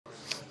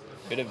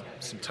bit of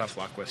some tough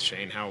luck with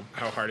Shane. How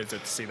hard is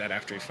it to see that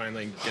after he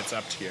finally gets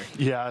up to here?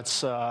 Yeah,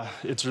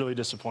 it's really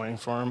disappointing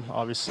for him,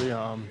 obviously.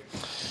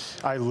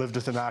 I lived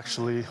with him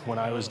actually when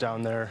I was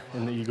down there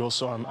in the Eagles,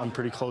 so I'm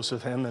pretty close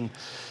with him, and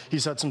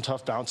he's had some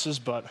tough bounces,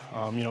 but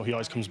he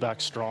always comes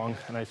back strong,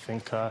 and I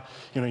think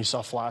you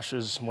saw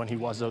flashes when he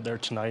was out there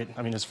tonight.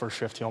 I mean, his first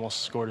shift, he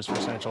almost scored his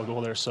first NHL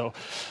goal there, so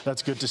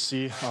that's good to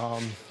see.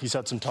 He's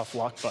had some tough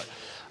luck, but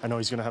I know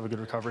he's going to have a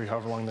good recovery,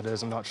 however long that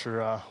is. I'm not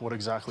sure what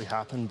exactly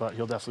happened, but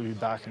he'll definitely be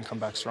back and come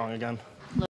back strong again.